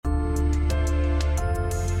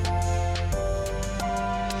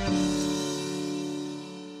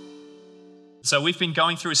So we've been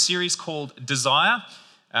going through a series called Desire,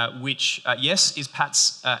 which, yes, is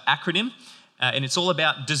Pat's acronym, and it's all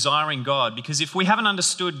about desiring God. Because if we haven't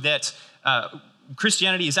understood that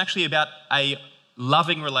Christianity is actually about a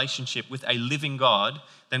loving relationship with a living God,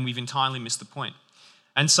 then we've entirely missed the point.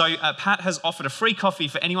 And so Pat has offered a free coffee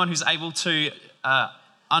for anyone who's able to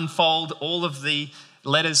unfold all of the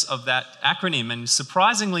letters of that acronym, and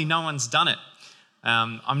surprisingly, no one's done it.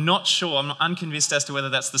 I'm not sure, I'm unconvinced as to whether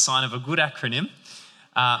that's the sign of a good acronym.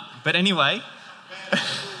 But anyway,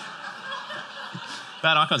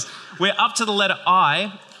 bad icons. We're up to the letter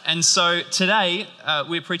I, and so today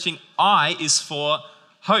we're preaching I is for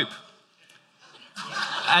hope.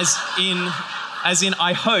 As in,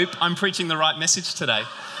 I hope I'm preaching the right message today.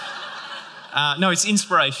 No, it's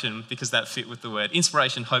inspiration, because that fit with the word.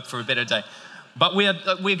 Inspiration, hope for a better day. But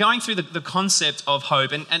we're going through the concept of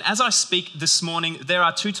hope. And as I speak this morning, there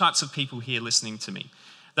are two types of people here listening to me.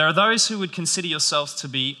 There are those who would consider yourselves to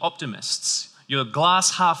be optimists. You're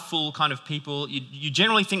glass half full kind of people. You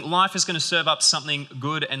generally think life is going to serve up something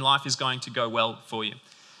good and life is going to go well for you.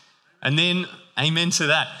 And then, amen to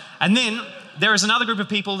that. And then there is another group of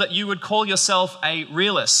people that you would call yourself a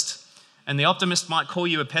realist. And the optimist might call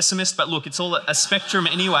you a pessimist, but look, it's all a spectrum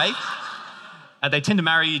anyway. They tend to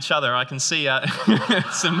marry each other. I can see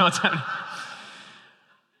some nods happening.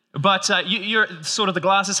 But you're sort of the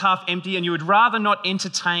glass is half empty, and you would rather not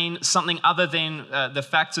entertain something other than the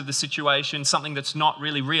facts of the situation, something that's not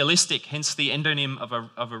really realistic, hence the endonym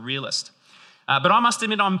of a realist. But I must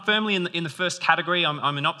admit, I'm firmly in the first category.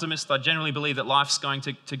 I'm an optimist. I generally believe that life's going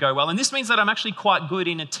to go well. And this means that I'm actually quite good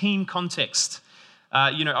in a team context.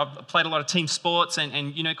 I've played a lot of team sports and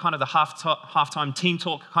kind of the halftime team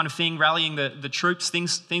talk kind of thing, rallying the troops.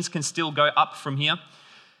 Things can still go up from here.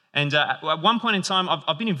 And at one point in time,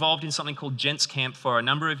 I've been involved in something called Gents Camp for a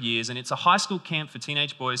number of years, and it's a high school camp for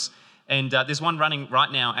teenage boys. And there's one running right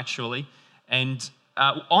now, actually. And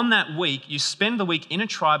on that week, you spend the week in a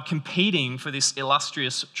tribe competing for this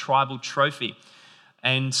illustrious tribal trophy.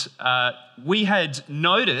 And we had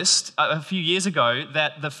noticed a few years ago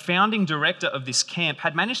that the founding director of this camp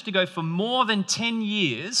had managed to go for more than 10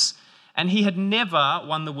 years, and he had never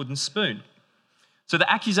won the wooden spoon. So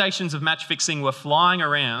the accusations of match fixing were flying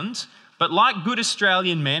around, but like good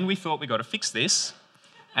Australian men, we thought we got to fix this.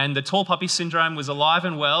 And the tall puppy syndrome was alive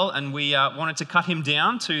and well, and we wanted to cut him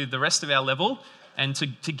down to the rest of our level and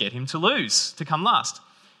to get him to lose, to come last.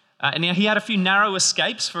 And now he had a few narrow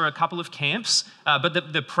escapes for a couple of camps,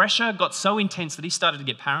 but the pressure got so intense that he started to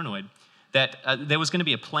get paranoid that there was going to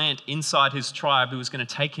be a plant inside his tribe who was going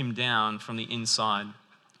to take him down from the inside.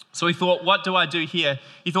 So he thought, what do I do here?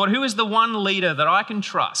 He thought, who is the one leader that I can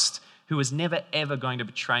trust who is never, ever going to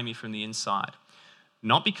betray me from the inside?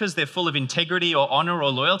 Not because they're full of integrity or honor or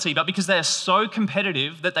loyalty, but because they are so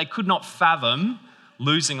competitive that they could not fathom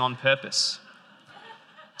losing on purpose.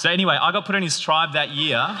 So anyway, I got put in his tribe that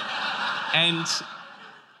year, and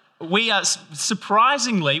we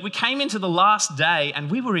surprisingly, we came into the last day and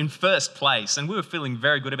we were in first place, and we were feeling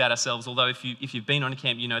very good about ourselves, although if you've been on a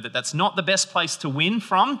camp, you know that that's not the best place to win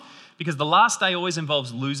from, because the last day always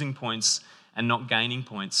involves losing points and not gaining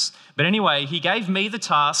points. But anyway, he gave me the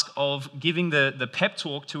task of giving the pep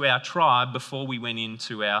talk to our tribe before we went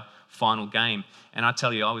into our final game. And I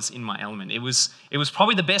tell you, I was in my element. It was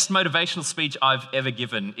probably the best motivational speech I've ever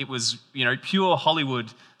given. It was, pure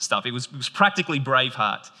Hollywood stuff. It was practically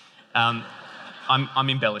Braveheart. I'm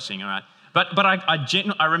embellishing, all right? But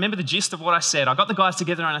I remember the gist of what I said. I got the guys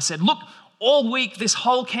together and I said, look, all week this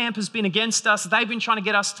whole camp has been against us. They've been trying to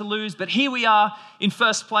get us to lose, but here we are in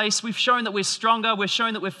first place. We've shown that we're stronger. We've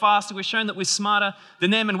shown that we're faster. We've shown that we're smarter than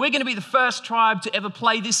them, and we're going to be the first tribe to ever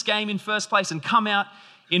play this game in first place and come out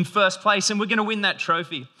in first place, and we're going to win that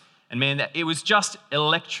trophy. And man, it was just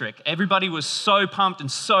electric. Everybody was so pumped and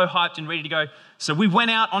so hyped and ready to go. So we went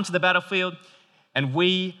out onto the battlefield and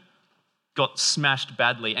we got smashed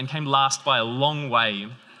badly and came last by a long way.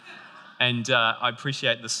 And I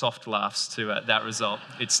appreciate the soft laughs to that result.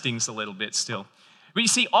 It stings a little bit still. But you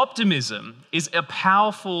see, optimism is a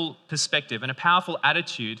powerful perspective and a powerful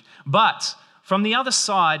attitude. But from the other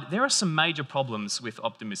side, there are some major problems with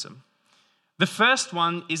optimism. The first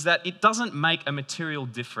one is that it doesn't make a material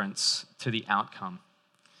difference to the outcome.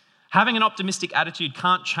 Having an optimistic attitude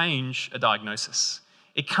can't change a diagnosis.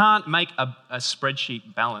 It can't make a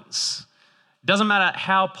spreadsheet balance. It doesn't matter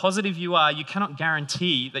how positive you are, you cannot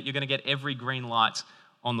guarantee that you're going to get every green light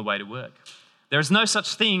on the way to work. There is no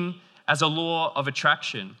such thing as a law of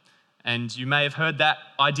attraction. And you may have heard that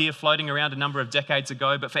idea floating around a number of decades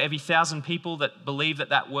ago, but for every 1,000 people that believe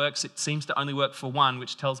that works, it seems to only work for one,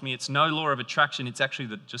 which tells me it's no law of attraction, it's actually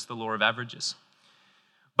just the law of averages.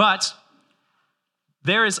 But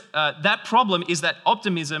that problem is that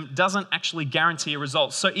optimism doesn't actually guarantee a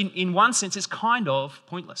result. So in one sense, it's kind of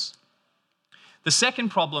pointless. The second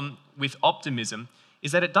problem with optimism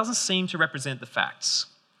is that it doesn't seem to represent the facts.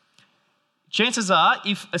 Chances are,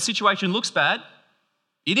 if a situation looks bad,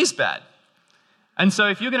 it is bad. And so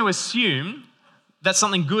if you're going to assume that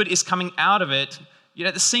something good is coming out of it,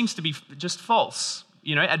 this seems to be just false.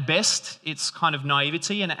 At best, it's kind of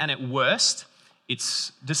naivety, and at worst,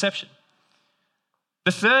 it's deception.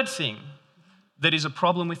 The third thing that is a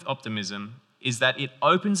problem with optimism is that it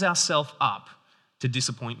opens ourselves up to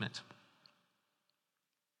disappointment.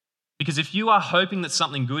 Because if you are hoping that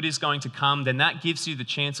something good is going to come, then that gives you the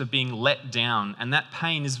chance of being let down, and that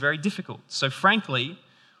pain is very difficult. So frankly,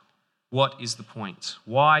 what is the point?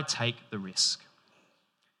 Why take the risk?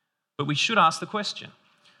 But we should ask the question,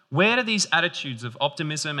 where do these attitudes of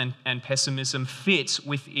optimism and pessimism fit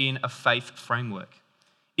within a faith framework?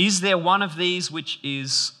 Is there one of these which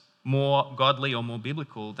is more godly or more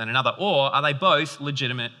biblical than another? Or are they both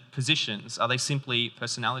legitimate positions? Are they simply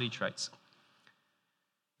personality traits?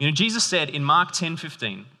 Jesus said in Mark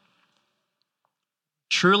 10:15,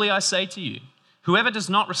 "Truly I say to you, whoever does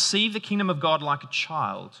not receive the kingdom of God like a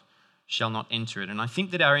child shall not enter it." And I think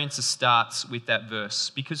that our answer starts with that verse,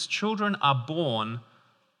 because children are born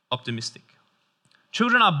optimistic.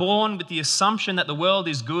 Children are born with the assumption that the world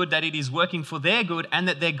is good, that it is working for their good, and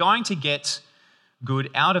that they're going to get good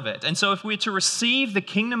out of it. And so if we're to receive the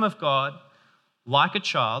kingdom of God like a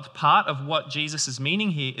child, part of what Jesus is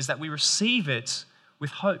meaning here is that we receive it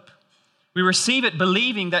with hope. We receive it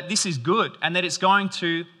believing that this is good and that it's going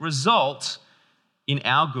to result in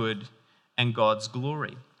our good and God's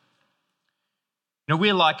glory.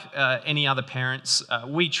 We're like any other parents.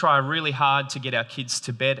 We try really hard to get our kids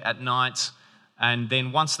to bed at night, and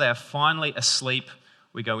then once they are finally asleep,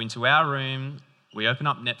 we go into our room, we open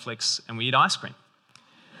up Netflix, and we eat ice cream.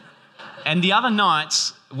 And the other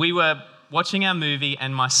night, we were watching our movie,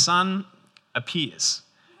 and my son appears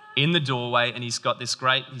in the doorway, and he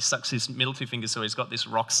sucks his middle two fingers, so he's got this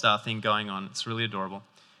rock star thing going on. It's really adorable.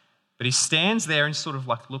 But he stands there and sort of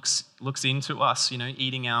like looks into us,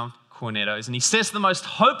 eating our cornettos, and he says the most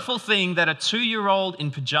hopeful thing that a 2-year-old in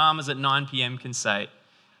pajamas at 9 p.m. can say.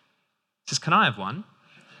 He says, "Can I have one?"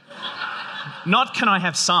 Not can I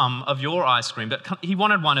have some of your ice cream, but he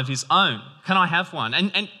wanted one of his own. Can I have one?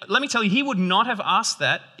 And let me tell you, he would not have asked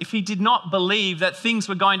that if he did not believe that things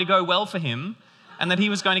were going to go well for him and that he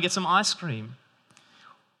was going to get some ice cream.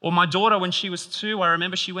 Or my daughter, when she was 2, I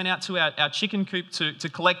remember she went out to our chicken coop to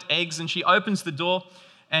collect eggs, and she opens the door,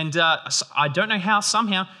 and I don't know how,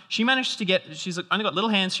 somehow, she's only got little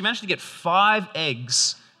hands, she managed to get 5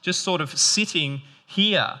 eggs just sort of sitting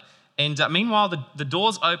here. And meanwhile, the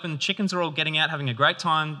door's open, the chickens are all getting out, having a great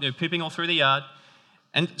time, pooping all through the yard.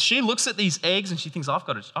 And she looks at these eggs and she thinks, I've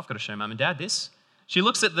got to show Mum and Dad this. She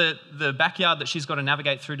looks at the backyard that she's got to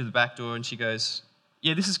navigate through to the back door, and she goes,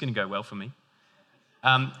 "Yeah, this is going to go well for me."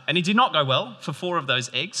 And it did not go well for 4 of those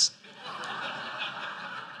eggs.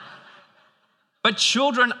 But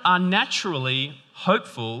children are naturally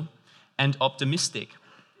hopeful and optimistic.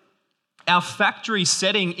 Our factory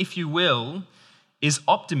setting, if you will, is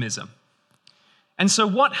optimism. And so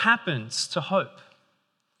what happens to hope?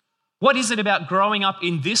 What is it about growing up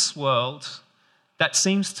in this world that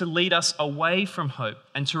seems to lead us away from hope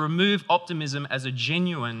and to remove optimism as a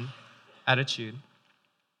genuine attitude?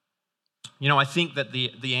 I think that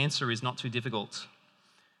the answer is not too difficult.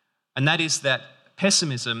 And that is that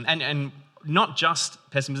pessimism, and not just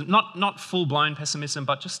pessimism, not full-blown pessimism,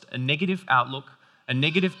 but just a negative outlook, a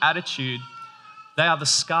negative attitude, they are the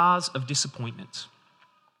scars of disappointment.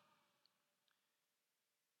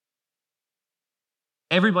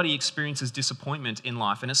 Everybody experiences disappointment in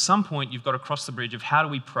life, and at some point you've got to cross the bridge of how do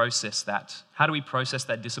we process that? How do we process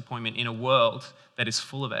that disappointment in a world that is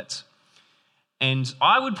full of it? And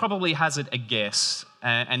I would probably hazard a guess,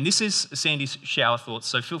 and this is Sandy's shower thoughts,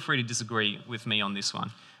 so feel free to disagree with me on this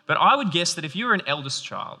one. But I would guess that if you're an eldest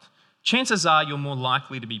child, chances are you're more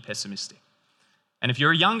likely to be pessimistic. And if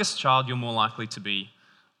you're a youngest child, you're more likely to be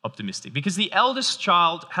optimistic. Because the eldest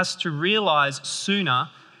child has to realize sooner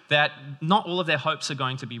that not all of their hopes are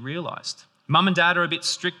going to be realized. Mum and dad are a bit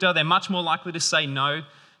stricter. They're much more likely to say no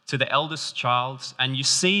to the eldest child. And you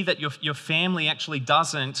see that your family actually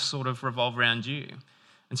doesn't sort of revolve around you.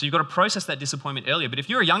 And so you've got to process that disappointment earlier. But if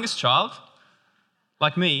you're a youngest child,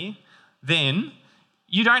 like me, then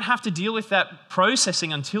you don't have to deal with that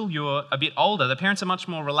processing until you're a bit older. The parents are much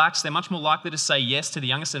more relaxed. They're much more likely to say yes to the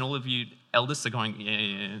youngest, and all of you eldest are going,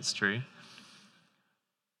 yeah, it's true.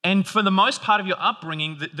 And for the most part of your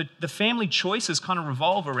upbringing, the family choices kind of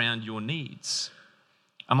revolve around your needs.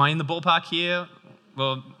 Am I in the ballpark here?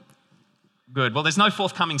 Well, good. Well, there's no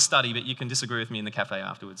forthcoming study, but you can disagree with me in the cafe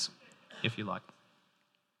afterwards, if you like.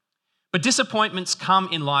 But disappointments come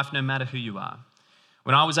in life no matter who you are.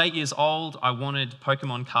 When I was 8 years old, I wanted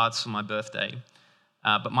Pokemon cards for my birthday,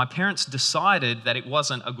 but my parents decided that it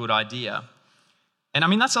wasn't a good idea. And I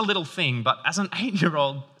mean, that's a little thing, but as an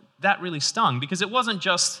 8-year-old, that really stung, because it wasn't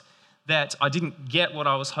just that I didn't get what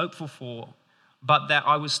I was hopeful for, but that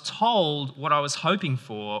I was told what I was hoping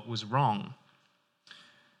for was wrong.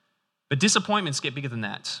 But disappointments get bigger than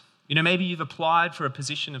that. You know, maybe you've applied for a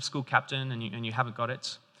position of school captain and you haven't got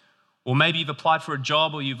it. Or maybe you've applied for a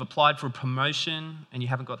job or you've applied for a promotion and you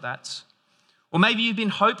haven't got that. Or maybe you've been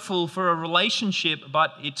hopeful for a relationship,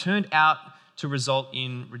 but it turned out to result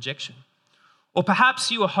in rejection. Or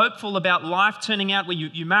perhaps you were hopeful about life turning out where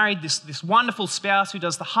you married this wonderful spouse who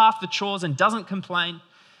does half the chores and doesn't complain.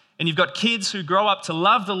 And you've got kids who grow up to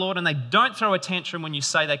love the Lord and they don't throw a tantrum when you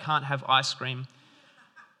say they can't have ice cream.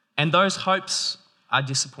 And those hopes are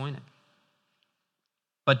disappointed.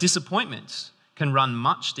 But disappointment can run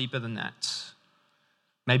much deeper than that.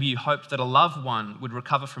 Maybe you hoped that a loved one would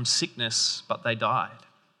recover from sickness, but they died.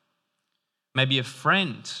 Maybe a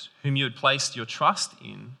friend whom you had placed your trust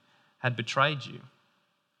in had betrayed you.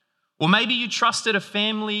 Or maybe you trusted a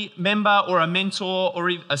family member or a mentor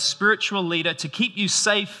or a spiritual leader to keep you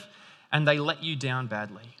safe and they let you down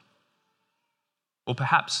badly. Or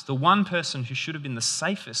perhaps the one person who should have been the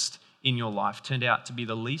safest in your life turned out to be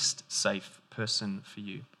the least safe person for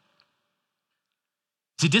you.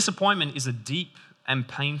 See, disappointment is a deep and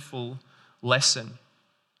painful lesson.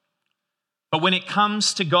 But when it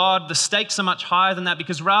comes to God, the stakes are much higher than that,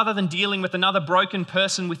 because rather than dealing with another broken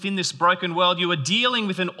person within this broken world, you are dealing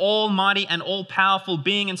with an almighty and all-powerful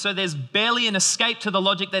being. And so there's barely an escape to the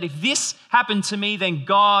logic that if this happened to me, then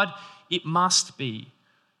God, it must be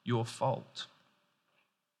your fault.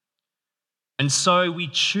 And so we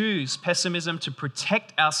choose pessimism to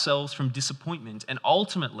protect ourselves from disappointment and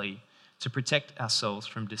ultimately to protect ourselves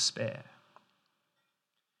from despair.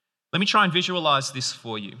 Let me try and visualize this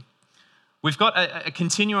for you. We've got a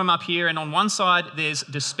continuum up here, and on one side there's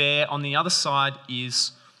despair, on the other side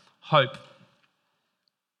is hope.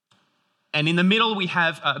 And in the middle we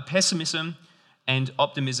have pessimism and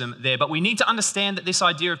optimism there. But we need to understand that this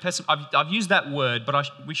idea of pessimism, I've used that word,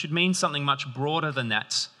 but we should mean something much broader than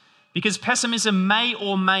that. Because pessimism may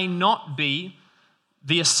or may not be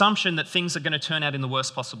the assumption that things are going to turn out in the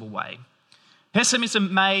worst possible way.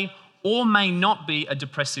 Pessimism may or may not be a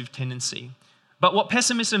depressive tendency. But what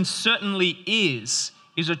pessimism certainly is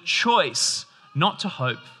a choice not to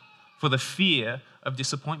hope for the fear of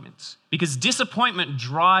disappointment. Because disappointment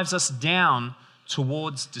drives us down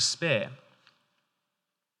towards despair.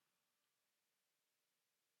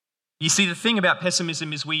 You see, the thing about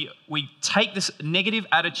pessimism is we take this negative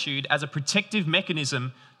attitude as a protective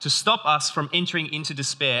mechanism to stop us from entering into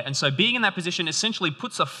despair. And so being in that position essentially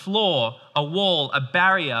puts a floor, a wall, a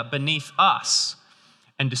barrier beneath us.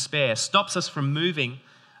 And despair stops us from moving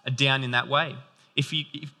down in that way.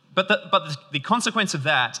 But the consequence of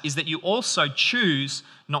that is that you also choose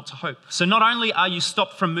not to hope. So not only are you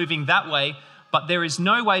stopped from moving that way, but there is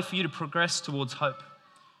no way for you to progress towards hope.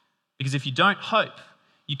 Because if you don't hope,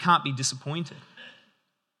 you can't be disappointed.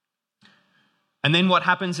 And then what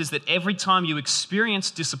happens is that every time you experience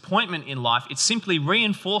disappointment in life, it simply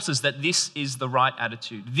reinforces that this is the right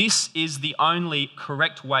attitude. This is the only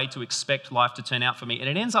correct way to expect life to turn out for me. And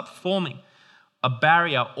it ends up forming a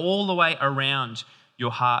barrier all the way around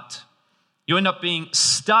your heart. You end up being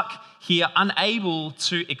stuck here, unable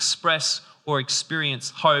to express or experience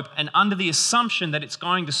hope, and under the assumption that it's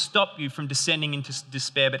going to stop you from descending into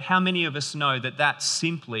despair. But how many of us know that that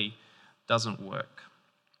simply doesn't work?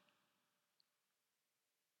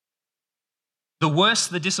 The worse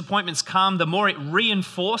the disappointments come, the more it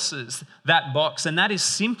reinforces that box, and that is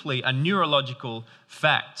simply a neurological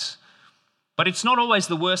fact. But it's not always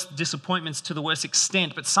the worst disappointments to the worst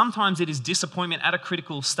extent, but sometimes it is disappointment at a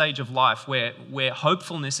critical stage of life where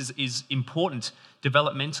hopefulness is important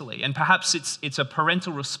developmentally. And perhaps it's a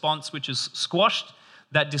parental response which has squashed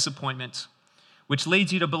that disappointment, which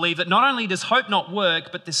leads you to believe that not only does hope not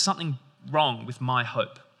work, but there's something wrong with my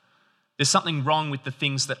hope. There's something wrong with the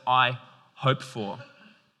things that I hope for.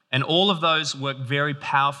 And all of those work very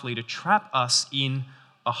powerfully to trap us in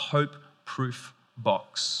a hope-proof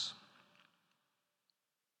box.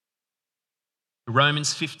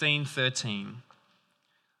 Romans 15:13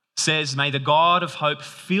 says, "May the God of hope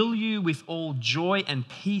fill you with all joy and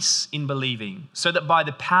peace in believing, so that by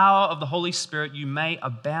the power of the Holy Spirit you may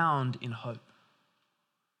abound in hope."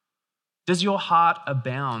 Does your heart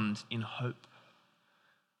abound in hope?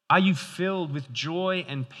 Are you filled with joy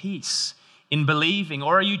and peace in believing?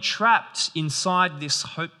 Or are you trapped inside this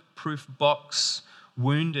hope-proof box,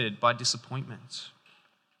 wounded by disappointment?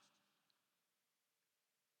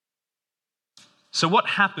 So what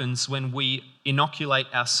happens when we inoculate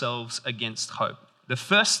ourselves against hope? The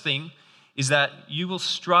first thing is that you will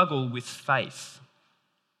struggle with faith.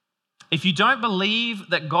 If you don't believe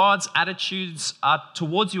that God's attitudes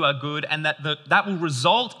towards you are good and that will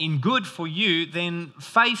result in good for you, then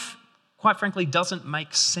faith, quite frankly, doesn't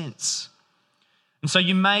make sense. And so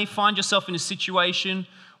you may find yourself in a situation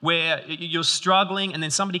where you're struggling and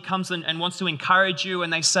then somebody comes in and wants to encourage you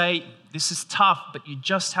and they say, this is tough, but you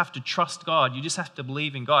just have to trust God. You just have to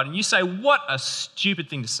believe in God. And you say, what a stupid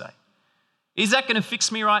thing to say. Is that going to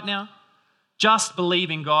fix me right now? Just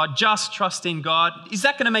believe in God, just trust in God. Is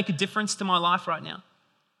that going to make a difference to my life right now?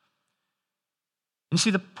 And you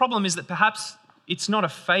see, the problem is that perhaps it's not a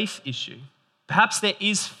faith issue. Perhaps there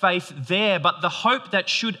is faith there, but the hope that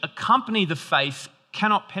should accompany the faith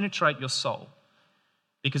cannot penetrate your soul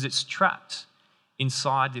because it's trapped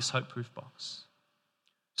inside this hope-proof box.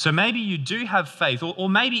 So maybe you do have faith, or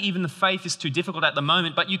maybe even the faith is too difficult at the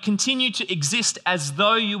moment, but you continue to exist as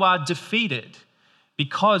though you are defeated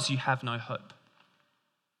because you have no hope.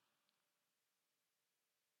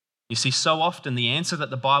 You see, so often the answer that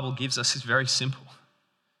the Bible gives us is very simple.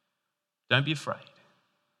 Don't be afraid.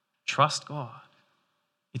 Trust God.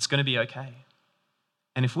 It's going to be okay.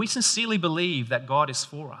 And if we sincerely believe that God is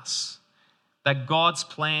for us, that God's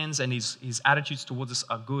plans and his attitudes towards us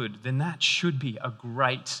are good, then that should be a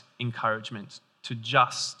great encouragement to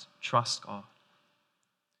just trust God.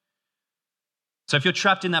 So if you're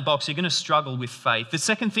trapped in that box, you're going to struggle with faith. The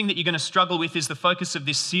second thing that you're going to struggle with is the focus of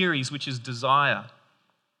this series, which is desire.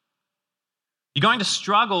 You're going to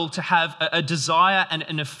struggle to have a desire and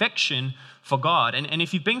an affection for God. And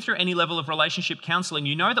if you've been through any level of relationship counseling,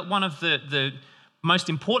 you know that one of the most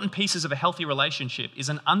important pieces of a healthy relationship is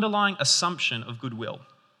an underlying assumption of goodwill,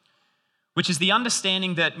 which is the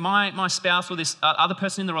understanding that my spouse or this other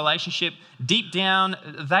person in the relationship, deep down,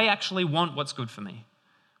 they actually want what's good for me.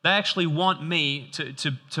 They actually want me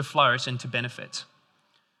to flourish and to benefit.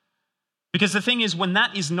 Because the thing is, when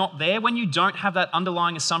that is not there, when you don't have that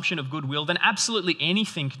underlying assumption of goodwill, then absolutely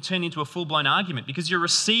anything can turn into a full-blown argument because you're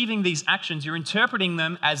receiving these actions, you're interpreting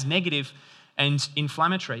them as negative and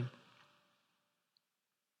inflammatory.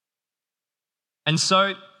 And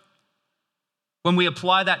so when we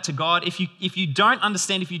apply that to God, if you don't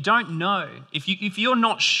understand, if you don't know, if you're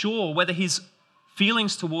not sure whether his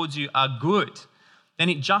feelings towards you are good, then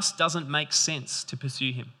it just doesn't make sense to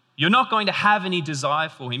pursue him. You're not going to have any desire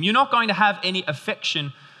for him. You're not going to have any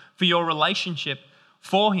affection for your relationship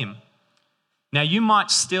for him. Now, you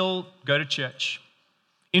might still go to church.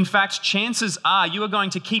 In fact, chances are you are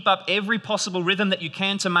going to keep up every possible rhythm that you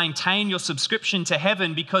can to maintain your subscription to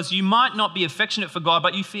heaven because you might not be affectionate for God,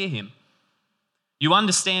 but you fear him. You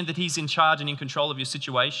understand that he's in charge and in control of your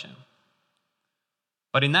situation.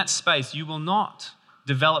 But in that space, you will not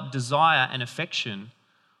develop desire and affection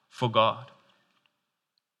for God.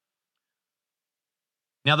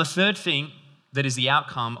 Now, the third thing that is the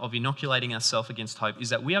outcome of inoculating ourselves against hope is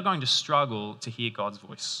that we are going to struggle to hear God's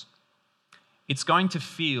voice. It's going to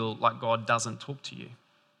feel like God doesn't talk to you.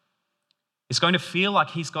 It's going to feel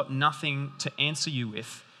like he's got nothing to answer you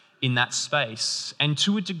with in that space. And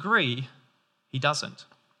to a degree, he doesn't.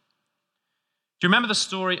 Do you remember the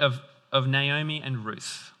story of Naomi and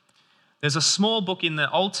Ruth? There's a small book in the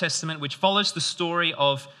Old Testament which follows the story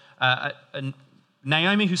of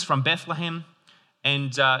Naomi, who's from Bethlehem,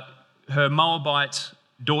 and her Moabite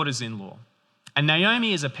daughters-in-law. And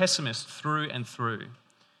Naomi is a pessimist through and through.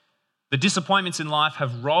 The disappointments in life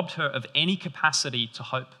have robbed her of any capacity to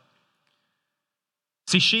hope.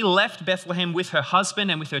 See, she left Bethlehem with her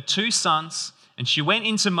husband and with her 2 sons, and she went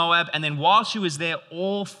into Moab, and then while she was there,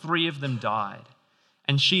 all 3 of them died.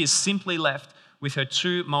 And she is simply left with her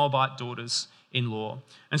 2 Moabite daughters-in-law.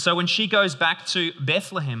 And so when she goes back to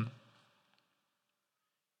Bethlehem,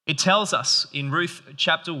 it tells us in Ruth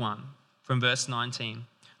chapter 1 from verse 19,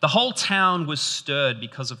 the whole town was stirred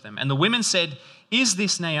because of them. And the women said, "Is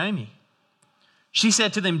this Naomi?" She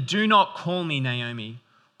said to them, "Do not call me Naomi,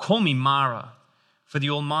 call me Mara, for the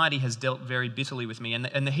Almighty has dealt very bitterly with me."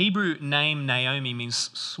 And the Hebrew name Naomi means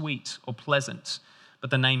sweet or pleasant, but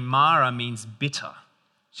the name Mara means bitter.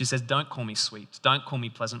 She says, "Don't call me sweet, don't call me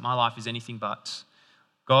pleasant. My life is anything but.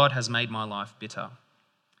 God has made my life bitter.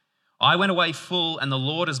 I went away full, and the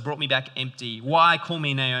Lord has brought me back empty. Why call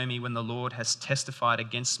me Naomi when the Lord has testified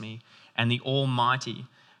against me, and the Almighty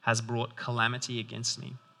has brought calamity against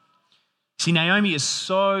me?" See, Naomi is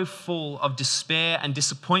so full of despair and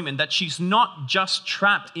disappointment that she's not just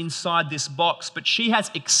trapped inside this box, but she has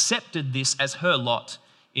accepted this as her lot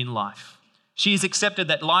in life. She has accepted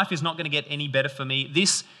that life is not going to get any better for me.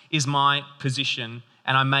 This is my position,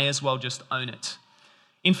 and I may as well just own it.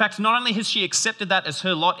 In fact, not only has she accepted that as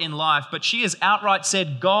her lot in life, but she has outright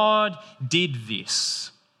said, God did this.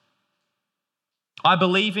 I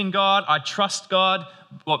believe in God, I trust God.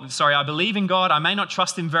 I believe in God, I may not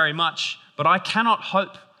trust him very much, but I cannot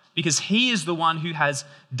hope because he is the one who has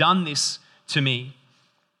done this to me.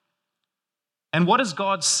 And what does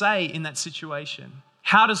God say in that situation?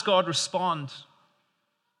 How does God respond?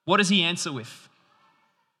 What does he answer with?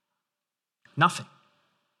 Nothing.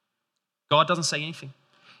 God doesn't say anything.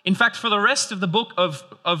 In fact, for the rest of the book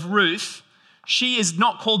of Ruth, she is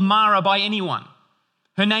not called Mara by anyone.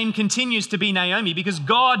 Her name continues to be Naomi because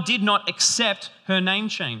God did not accept her name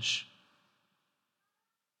change.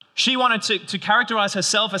 She wanted to characterize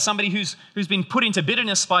herself as somebody who's been put into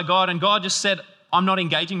bitterness by God, and God just said, I'm not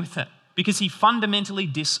engaging with it because he fundamentally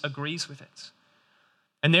disagrees with it.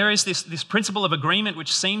 And there is this principle of agreement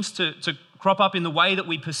which seems to crop up in the way that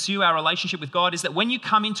we pursue our relationship with God, is that when you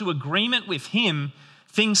come into agreement with him,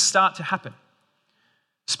 things start to happen.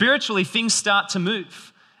 Spiritually, things start to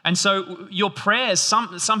move. And so your prayers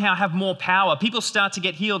somehow have more power. People start to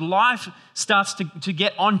get healed. Life starts to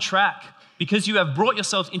get on track because you have brought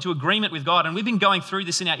yourselves into agreement with God. And we've been going through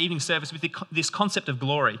this in our evening service with this concept of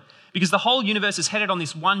glory, because the whole universe is headed on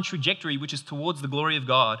this one trajectory, which is towards the glory of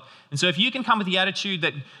God. And so if you can come with the attitude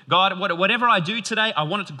that, God, whatever I do today, I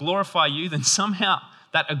want it to glorify you, then somehow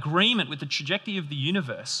that agreement with the trajectory of the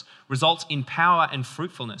universe results in power and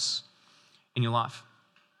fruitfulness in your life.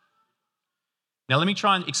 Now, let me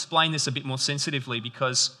try and explain this a bit more sensitively,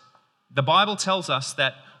 because the Bible tells us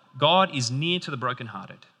that God is near to the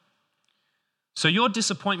brokenhearted. So your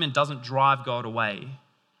disappointment doesn't drive God away.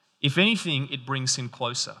 If anything, it brings him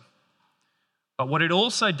closer. But what it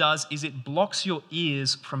also does is it blocks your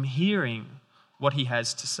ears from hearing what he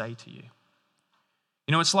has to say to you.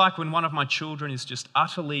 You know, it's like when one of my children is just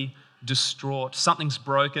utterly distraught, something's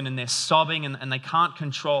broken and they're sobbing and they can't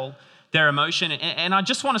control their emotion. And I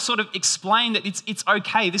just want to sort of explain that it's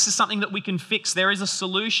okay. This is something that we can fix. There is a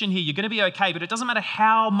solution here. You're going to be okay. But it doesn't matter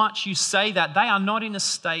how much you say that. They are not in a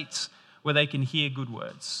state where they can hear good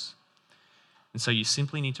words. And so you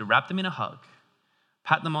simply need to wrap them in a hug,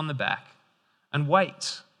 pat them on the back, and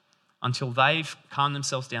wait until they've calmed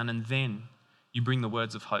themselves down, and then you bring the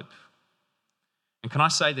words of hope. And can I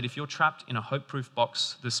say that if you're trapped in a hope-proof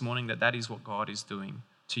box this morning, that is what God is doing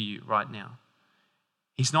to you right now.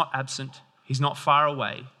 He's not absent. He's not far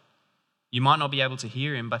away. You might not be able to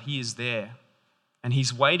hear him, but he is there. And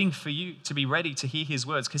he's waiting for you to be ready to hear his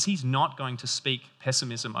words, because he's not going to speak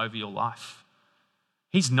pessimism over your life.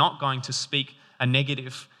 He's not going to speak a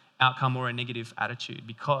negative outcome or a negative attitude,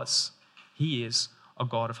 because he is a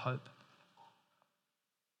God of hope.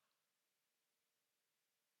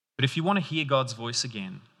 But if you want to hear God's voice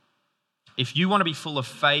again, if you want to be full of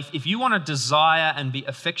faith, if you want to desire and be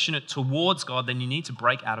affectionate towards God, then you need to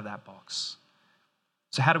break out of that box.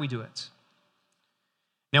 So how do we do it?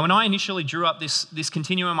 Now, when I initially drew up this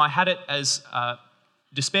continuum, I had it as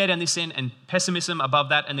despair down this end and pessimism above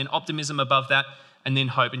that, and then optimism above that, and then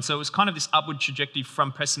hope. And so it was kind of this upward trajectory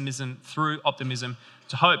from pessimism through optimism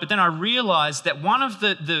to hope. But then I realized that one of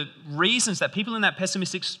the reasons that people in that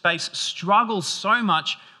pessimistic space struggle so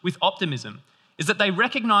much with optimism is that they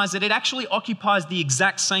recognize that it actually occupies the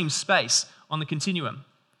exact same space on the continuum.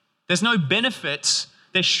 There's no benefit,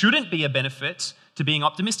 there shouldn't be a benefit to being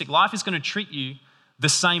optimistic. Life is going to treat you the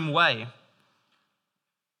same way.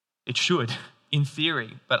 It should, in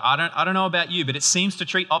theory, but I don't know about you, but it seems to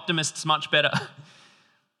treat optimists much better.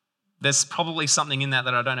 There's probably something in that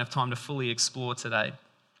I don't have time to fully explore today.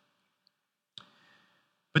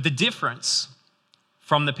 But the difference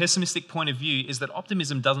from the pessimistic point of view is that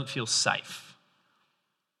optimism doesn't feel safe,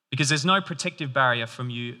 because there's no protective barrier from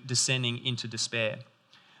you descending into despair.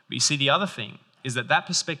 But you see, the other thing is that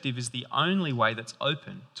perspective is the only way that's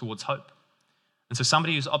open towards hope. And so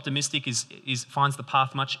somebody who's optimistic finds the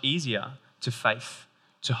path much easier to faith,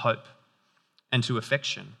 to hope, and to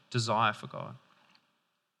affection, desire for God.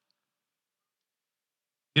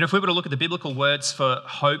 You know, if we were to look at the biblical words for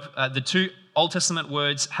hope, the two Old Testament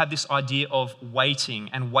words have this idea of waiting,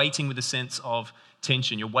 and waiting with a sense of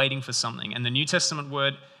tension. You're waiting for something. And the New Testament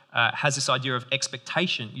word has this idea of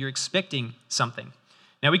expectation. You're expecting something.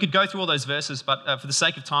 Now, we could go through all those verses, but for the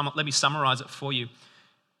sake of time, let me summarize it for you.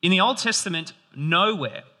 In the Old Testament,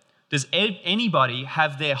 nowhere does anybody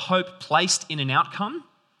have their hope placed in an outcome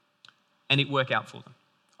and it work out for them.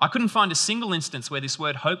 I couldn't find a single instance where this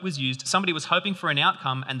word hope was used. Somebody was hoping for an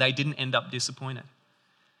outcome and they didn't end up disappointed.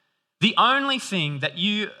 The only thing that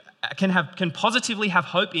you can positively have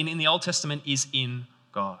hope in the Old Testament is in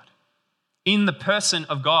God. In the person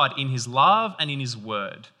of God, in his love and in his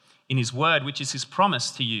word. In his word, which is his promise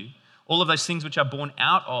to you. All of those things which are born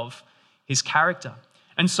out of his character.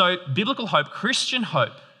 And so biblical hope, Christian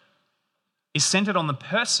hope, is centered on the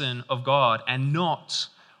person of God and not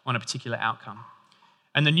on a particular outcome.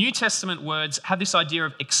 And the New Testament words have this idea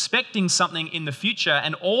of expecting something in the future,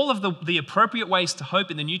 and all of the appropriate ways to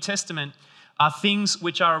hope in the New Testament are things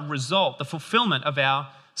which are a result, the fulfillment of our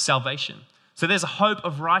salvation. So there's a hope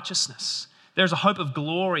of righteousness. There's a hope of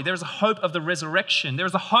glory. There's a hope of the resurrection.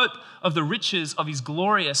 There's a hope of the riches of his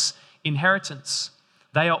glorious inheritance.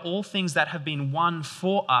 They are all things that have been won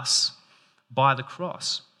for us by the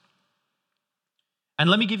cross. And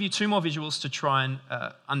let me give you two more visuals to try and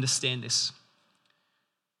understand this.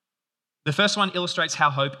 The first one illustrates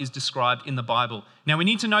how hope is described in the Bible. Now, we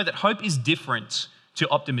need to know that hope is different to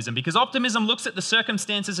optimism, because optimism looks at the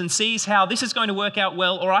circumstances and sees how this is going to work out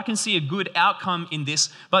well, or I can see a good outcome in this.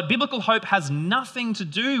 But biblical hope has nothing to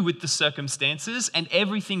do with the circumstances and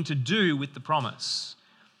everything to do with the promise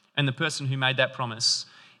and the person who made that promise.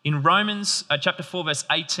 In Romans chapter 4, verse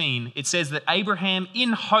 18, it says that Abraham,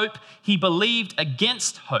 in hope, he believed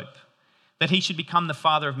against hope that he should become the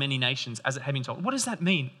father of many nations, as it had been told. What does that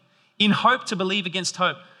mean? In hope, to believe against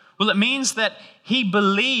hope. Well, it means that he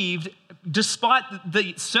believed despite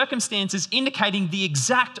the circumstances indicating the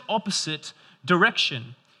exact opposite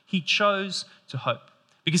direction. He chose to hope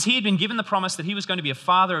because he had been given the promise that he was going to be a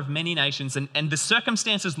father of many nations, and the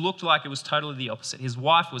circumstances looked like it was totally the opposite. His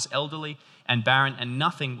wife was elderly and barren and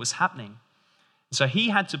nothing was happening. So he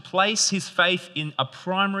had to place his faith in a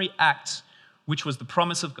primary act, which was the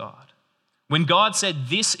promise of God. When God said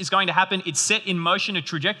this is going to happen, it set in motion a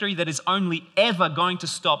trajectory that is only ever going to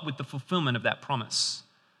stop with the fulfillment of that promise.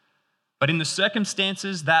 But in the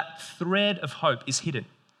circumstances, that thread of hope is hidden.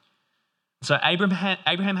 So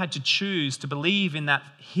Abraham had to choose to believe in that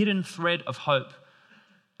hidden thread of hope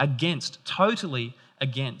totally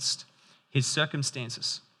against his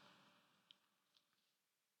circumstances.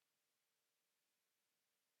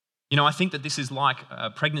 You know, I think that this is like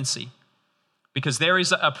pregnancy. Because there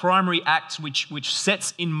is a primary act which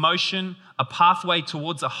sets in motion a pathway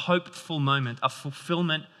towards a hopeful moment, a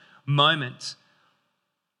fulfillment moment.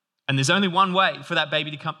 And there's only one way for that baby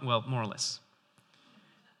to come, well, more or less.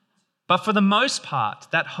 But for the most part,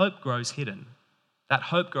 that hope grows hidden. That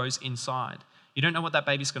hope grows inside. You don't know what that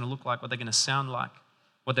baby's going to look like, what they're going to sound like,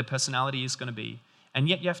 what their personality is going to be. And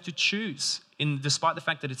yet you have to choose, despite the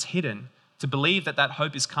fact that it's hidden, to believe that that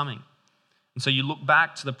hope is coming. And so you look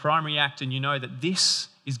back to the primary act and you know that this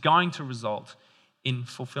is going to result in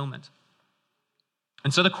fulfillment.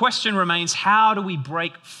 And so the question remains, how do we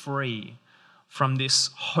break free from this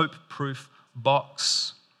hope-proof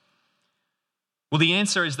box? Well, the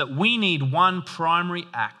answer is that we need one primary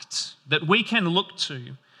act that we can look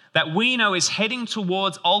to, that we know is heading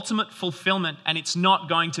towards ultimate fulfillment and it's not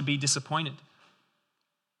going to be disappointed.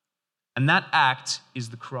 And that act is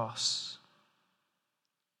the cross.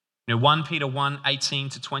 1 Peter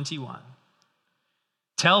 1:18-21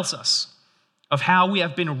 tells us of how we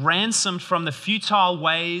have been ransomed from the futile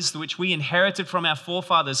ways which we inherited from our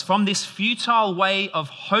forefathers, from this futile way of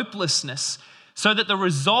hopelessness, so that the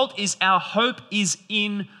result is our hope is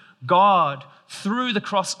in God through the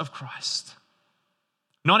cross of Christ.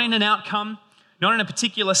 Not in an outcome, not in a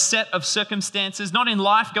particular set of circumstances, not in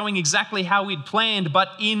life going exactly how we'd planned,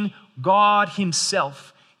 but in God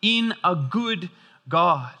himself, in a good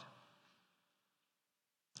God.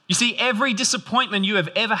 You see, every disappointment you have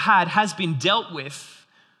ever had has been dealt with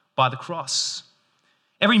by the cross.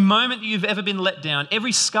 Every moment that you've ever been let down,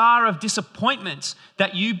 every scar of disappointment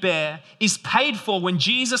that you bear is paid for when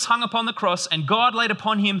Jesus hung upon the cross and God laid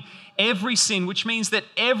upon him every sin, which means that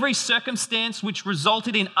every circumstance which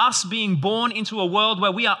resulted in us being born into a world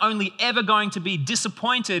where we are only ever going to be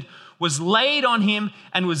disappointed was laid on him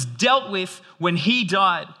and was dealt with when he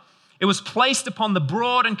died. It was placed upon the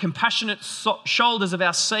broad and compassionate shoulders of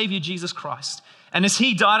our Savior, Jesus Christ. And as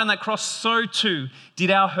he died on that cross, so too did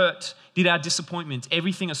our hurt, did our disappointment,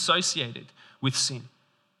 everything associated with sin.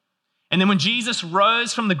 And then when Jesus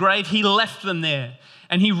rose from the grave, he left them there.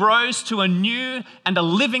 And he rose to a new and a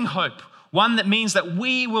living hope, one that means that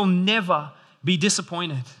we will never be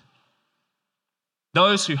disappointed.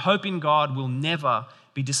 Those who hope in God will never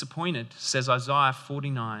be disappointed, says Isaiah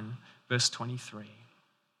 49, verse 23.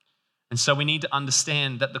 And so we need to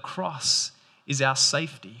understand that the cross is our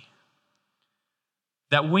safety.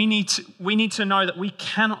 That we need to know that we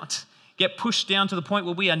cannot get pushed down to the point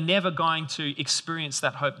where we are never going to experience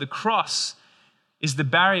that hope. The cross is the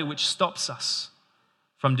barrier which stops us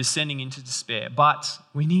from descending into despair. But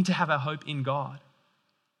we need to have our hope in God.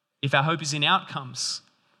 If our hope is in outcomes,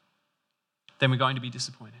 then we're going to be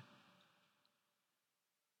disappointed.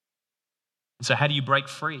 And so how do you break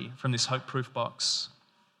free from this hope-proof box?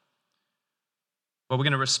 Well, we're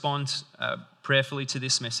going to respond prayerfully to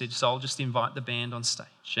this message, so I'll just invite the band on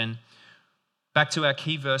stage. And back to our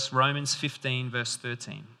key verse, Romans 15, verse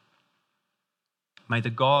 13. May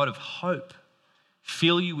the God of hope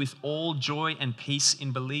fill you with all joy and peace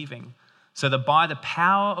in believing, so that by the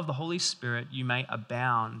power of the Holy Spirit you may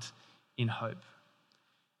abound in hope.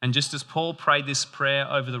 And just as Paul prayed this prayer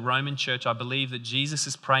over the Roman church, I believe that Jesus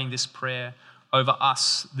is praying this prayer over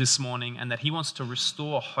us this morning, and that he wants to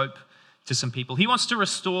restore hope to some people. He wants to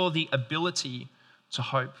restore the ability to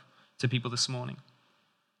hope to people this morning.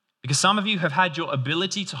 Because some of you have had your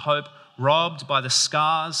ability to hope robbed by the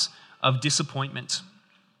scars of disappointment.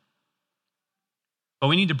 But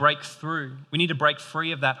we need to break through. We need to break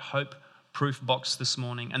free of that hope-proof box this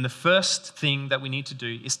morning. And the first thing that we need to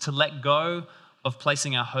do is to let go of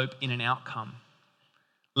placing our hope in an outcome.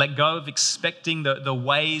 Let go of expecting the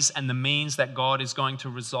ways and the means that God is going to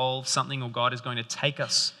resolve something, or God is going to take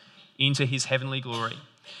us into his heavenly glory,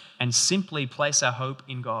 and simply place our hope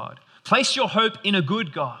in God. Place your hope in a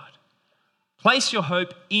good God. Place your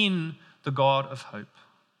hope in the God of hope.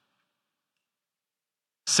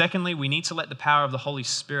 Secondly, we need to let the power of the Holy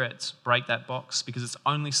Spirit break that box, because it's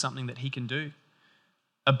only something that he can do.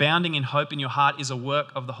 Abounding in hope in your heart is a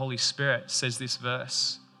work of the Holy Spirit, says this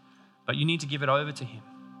verse. But you need to give it over to him.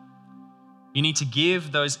 You need to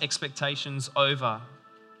give those expectations over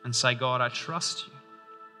and say, God, I trust you.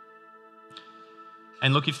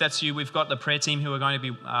 And look, if that's you, we've got the prayer team who are going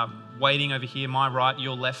to be waiting over here, my right,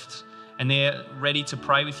 your left, and they're ready to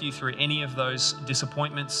pray with you through any of those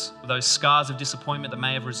disappointments, those scars of disappointment that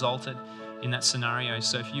may have resulted in that scenario.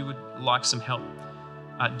 So if you would like some help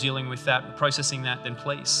dealing with that, processing that, then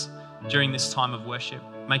please, during this time of worship,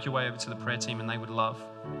 make your way over to the prayer team, and they would love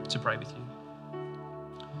to pray with you.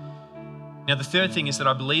 Now, the third thing is that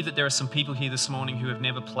I believe that there are some people here this morning who have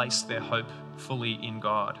never placed their hope fully in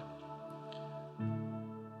God.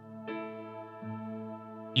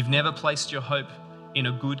 You've never placed your hope in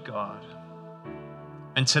a good God.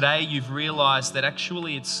 And today you've realized that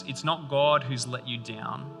actually it's not God who's let you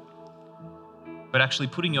down, but actually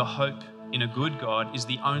putting your hope in a good God is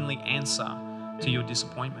the only answer to your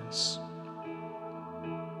disappointments.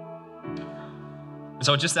 And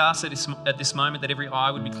so I just ask at this moment that every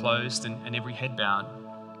eye would be closed and every head bowed.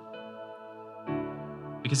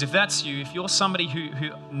 Because if that's you, if you're somebody who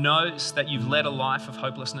knows that you've led a life of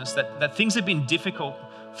hopelessness, that things have been difficult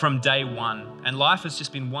from day one, and life has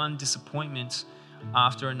just been one disappointment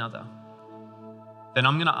after another, then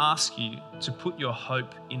I'm going to ask you to put your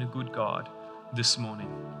hope in a good God this morning.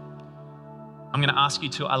 I'm going to ask you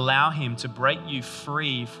to allow him to break you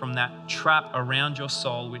free from that trap around your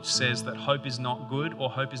soul which says that hope is not good, or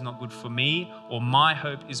hope is not good for me, or my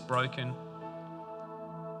hope is broken.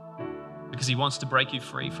 Because he wants to break you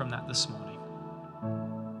free from that this morning.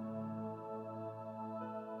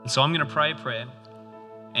 And so I'm going to pray a prayer,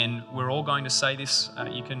 and we're all going to say this.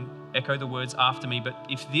 You can echo the words after me, but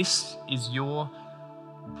if this is your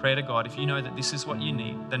prayer to God, if you know that this is what you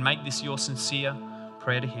need, then make this your sincere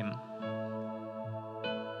prayer to him.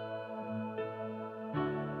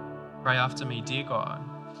 Pray after me. Dear God,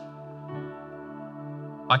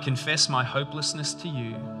 I confess my hopelessness to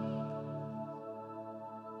you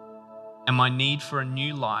and my need for a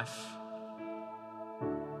new life.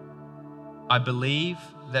 I believe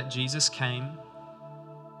that Jesus came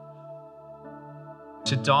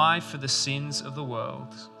to die for the sins of the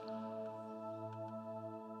world,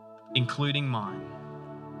 including mine,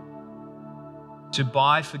 to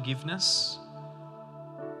buy forgiveness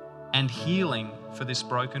and healing for this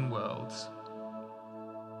broken world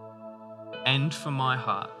and for my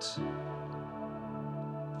heart.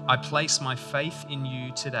 I place my faith in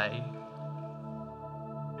you today.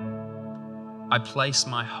 I place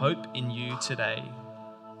my hope in you today.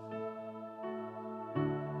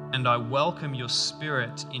 And I welcome your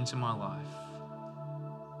Spirit into my life.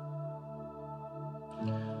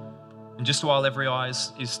 And just while every eye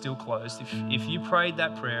is still closed, if you prayed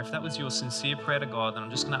that prayer, if that was your sincere prayer to God, then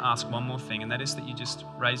I'm just going to ask one more thing, and that is that you just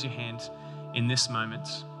raise your hand in this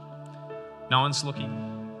moment. No one's looking.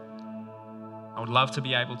 I would love to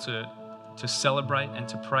be able to celebrate and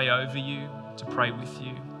to pray over you, to pray with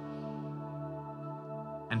you.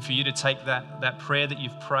 And for you to take that prayer that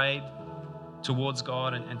you've prayed towards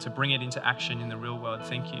God and to bring it into action in the real world.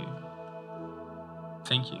 Thank you.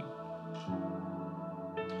 Thank you.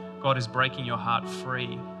 God is breaking your heart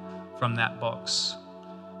free from that box.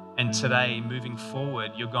 And today, moving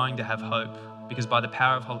forward, you're going to have hope, because by the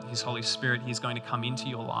power of His Holy Spirit, He's going to come into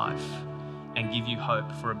your life and give you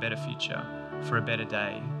hope for a better future, for a better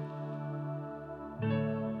day.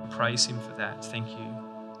 Praise Him for that. Thank you.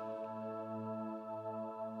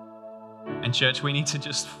 And church, we need to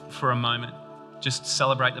just, for a moment, just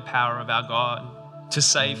celebrate the power of our God to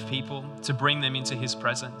save people, to bring them into His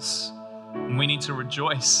presence. And we need to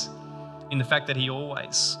rejoice in the fact that He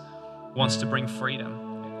always wants to bring freedom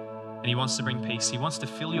and He wants to bring peace. He wants to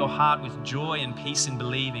fill your heart with joy and peace in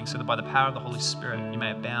believing, so that by the power of the Holy Spirit, you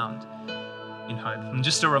may abound in hope. And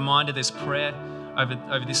just a reminder, there's prayer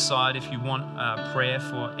over this side. If you want prayer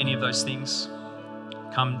for any of those things,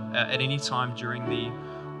 come at any time during the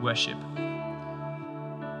worship.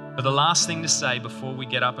 But the last thing to say before we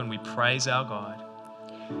get up and we praise our God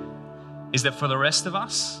is that for the rest of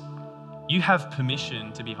us, you have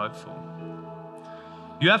permission to be hopeful.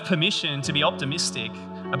 You have permission to be optimistic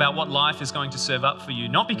about what life is going to serve up for you,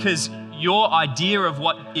 not because your idea of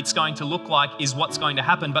what it's going to look like is what's going to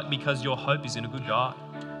happen, but because your hope is in a good God.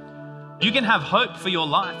 You can have hope for your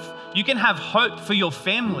life. You can have hope for your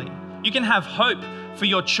family. You can have hope for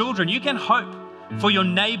your children. You can hope for your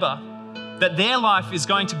neighbor, that their life is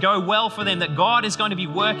going to go well for them, that God is going to be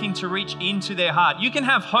working to reach into their heart. You can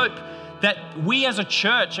have hope that we as a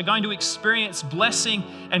church are going to experience blessing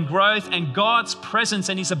and growth and God's presence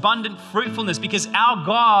and His abundant fruitfulness, because our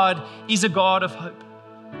God is a God of hope.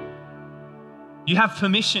 You have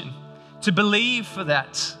permission to believe for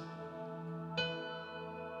that.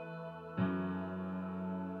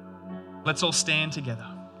 Let's all stand together.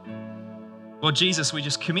 Lord Jesus, we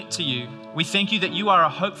just commit to You. We thank You that You are a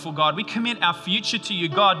hopeful God. We commit our future to You,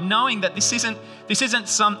 God, knowing that this isn't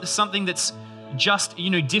something that's just,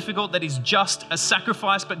 difficult, that is just a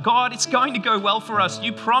sacrifice, but God, it's going to go well for us.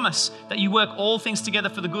 You promise that You work all things together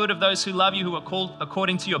for the good of those who love You, who are called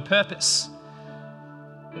according to Your purpose.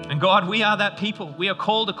 And God, we are that people. We are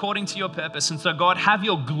called according to Your purpose. And so God, have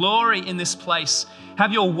Your glory in this place.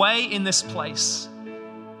 Have Your way in this place.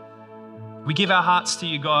 We give our hearts to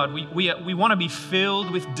You, God. We want to be filled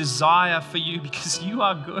with desire for You, because You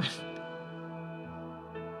are good.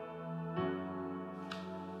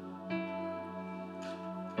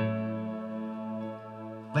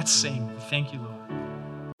 Let's sing. Thank You, Lord.